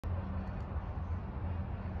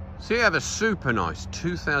So you have a super nice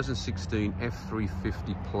 2016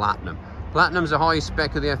 F-350 Platinum. Platinum's the highest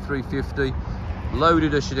spec of the F-350.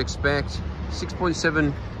 Loaded as you'd expect.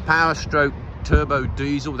 6.7 power stroke turbo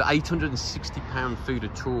diesel with 860 pound-feet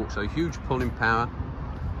of torque. So huge pulling power.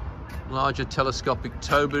 Larger telescopic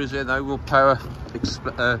tow bars there. They will power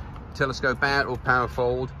telescope out or power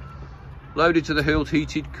fold. Loaded to the hilt,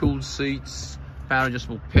 heated, cooled seats. Power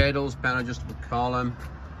adjustable pedals, power adjustable column.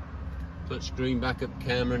 Touch screen, backup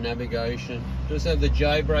camera, navigation. Does have the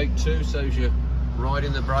J brake too, so as you're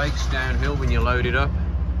riding the brakes downhill when you load it up.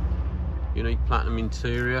 Unique platinum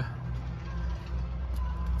interior.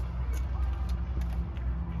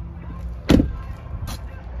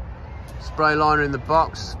 Spray liner in the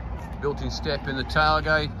box, built-in step in the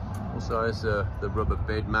tailgate. Also has the rubber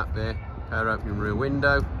bed mat there. Power opening rear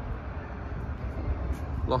window.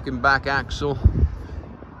 Locking back axle.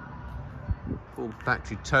 Full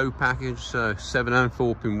factory tow package, so 7 and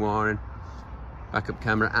 4-pin wiring, backup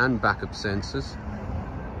camera and backup sensors.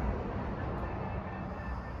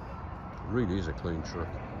 It really is a clean truck.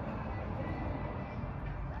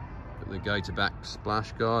 Got the gator back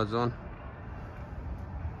splash guards on.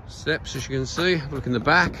 Steps, as you can see. Look in the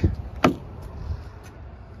back.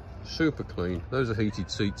 Super clean. Those are heated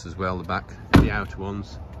seats as well, the back, the outer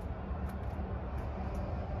ones.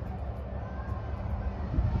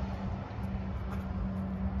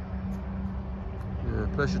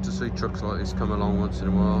 Pleasure to see trucks like this come along once in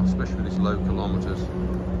a while, especially with this low kilometres.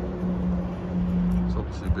 It's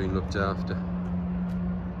obviously been looked after.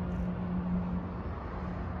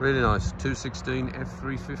 Really nice 216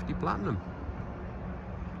 F-350 Platinum.